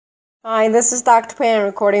Hi, this is Dr. Pan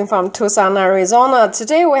recording from Tucson, Arizona.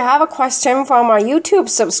 Today we have a question from our YouTube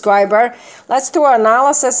subscriber. Let's do an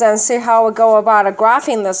analysis and see how we go about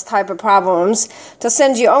graphing this type of problems. To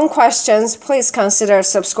send your own questions, please consider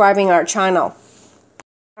subscribing our channel.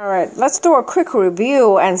 Alright, let's do a quick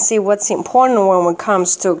review and see what's important when it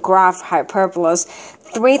comes to graph hyperbolas.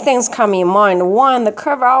 Three things come in mind. One, the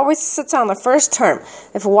curve always sits on the first term.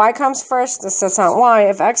 If y comes first, it sits on y.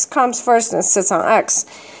 If x comes first, it sits on x.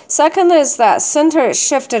 Second is that center is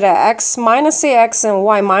shifted at x minus cx and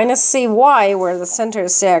y minus cy, where the center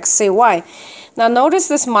is cx, cy. Now notice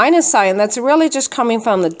this minus sign, that's really just coming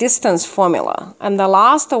from the distance formula. And the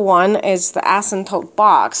last one is the asymptote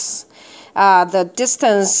box. The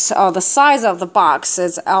distance or the size of the box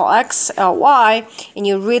is Lx, Ly, and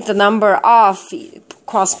you read the number of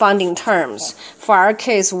corresponding terms. For our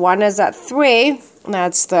case, 1 is at 3,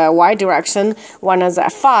 that's the y direction. 1 is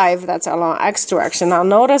at 5, that's along x direction. Now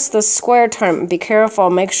notice the square term. Be careful,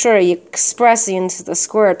 make sure you express into the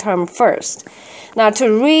square term first. Now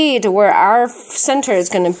to read where our center is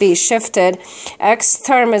going to be shifted, x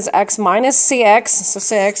term is x minus cx, so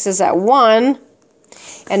cx is at 1.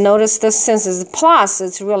 And notice this, since it's plus,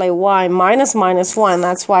 it's really y minus 1.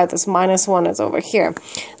 That's why this minus 1 is over here.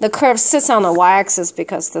 The curve sits on the y-axis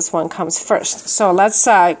because this one comes first. So let's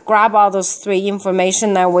grab all those three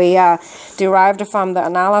information that we derived from the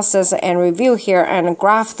analysis and review here and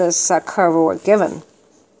graph this curve we're given.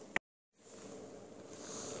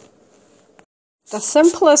 The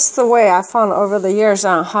simplest way I found over the years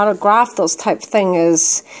on how to graph those type thing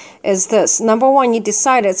is this. Number one, you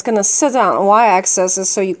decide it's going to sit on y-axis,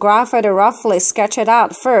 so you graph it roughly, sketch it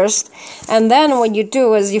out first, and then what you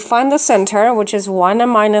do is you find the center, which is 1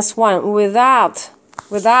 and minus 1, without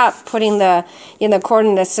putting in the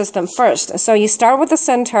coordinate system first. So you start with the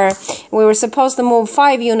center. We were supposed to move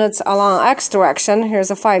 5 units along x direction. Here's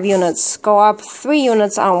the 5 units. Go up 3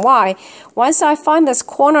 units on y. Once I find this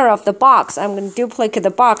corner of the box, I'm going to duplicate the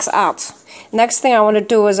box out. Next thing I want to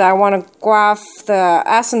do is I want to graph the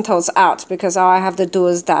asymptotes out, because all I have to do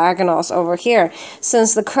is diagonals over here.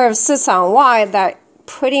 Since the curve sits on y, that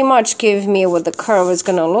pretty much gives me what the curve is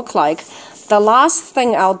going to look like. The last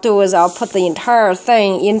thing I'll do is I'll put the entire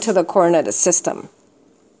thing into the coordinate system.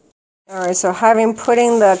 Alright, so having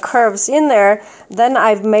putting the curves in there, then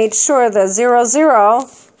I've made sure the 0, 0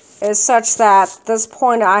 is such that this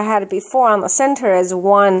point I had before on the center is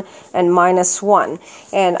 1 and minus 1.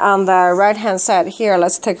 And on the right hand side here,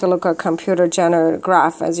 let's take a look at computer generated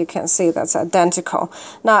graph. As you can see, that's identical.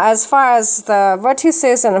 Now as far as the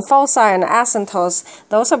vertices and foci and asymptotes,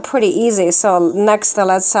 those are pretty easy. So next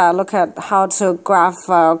let's look at how to graph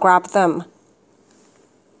them.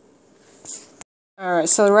 Alright,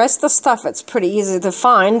 so the rest of the stuff, it's pretty easy to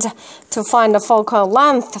find. To find the focal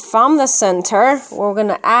length from the center, we're going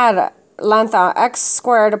to add length on x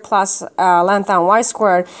squared plus length on y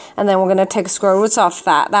squared, and then we're going to take square roots of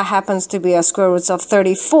that. That happens to be a square root of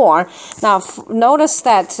 34. Now notice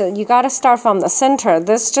that you got to start from the center.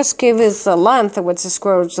 This just gives the length, which is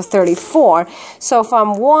square root of 34. So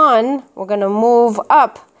from 1, we're going to move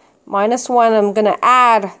up. Minus 1, I'm going to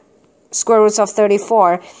add square roots of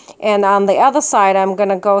 34, and on the other side I'm going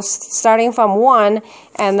to go starting from 1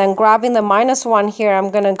 and then grabbing the minus 1 here,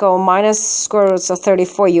 I'm going to go minus square roots of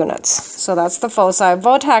 34 units. So that's the foci.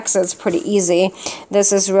 Vertex is pretty easy.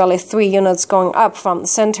 This is really 3 units going up from the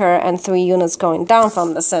center and 3 units going down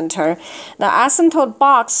from the center. The asymptote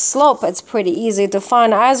box slope, it's pretty easy to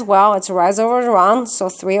find as well. It's rise over run, so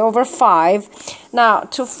 3 over 5. Now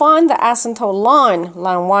to find the asymptote line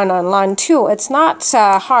 1 and line 2, it's not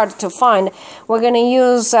hard to find. We're going to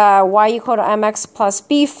use y equal to mx plus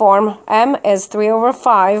b form. M is 3 over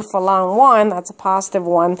 5 for line 1, that's a positive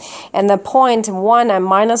 1. And the point 1 and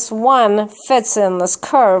minus 1 fits in this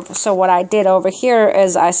curve. So what I did over here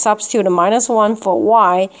is I substituted minus 1 for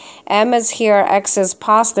y. M is here, x is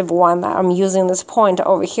positive 1. I'm using this point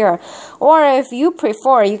over here. Or if you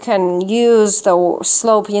prefer, you can use the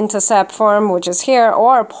slope-intercept form, which is here,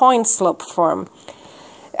 or point slope form.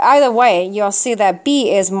 Either way, you'll see that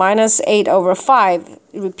b is minus 8 over 5.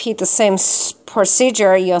 Repeat the same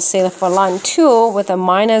procedure. You'll see that for line 2 with a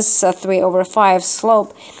minus 3 over 5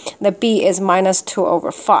 slope, the b is minus 2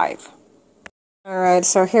 over 5. Alright,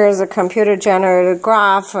 so here's a computer-generated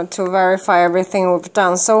graph to verify everything we've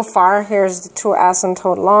done so far. Here's the 2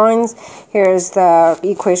 asymptote lines. Here's the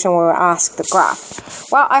equation we were asked to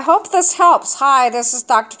graph. Well, I hope this helps. Hi, this is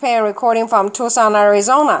Dr. Pan recording from Tucson,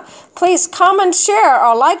 Arizona. Please comment, share,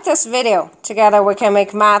 or like this video. Together we can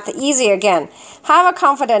make math easy again. Have a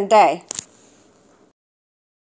confident day.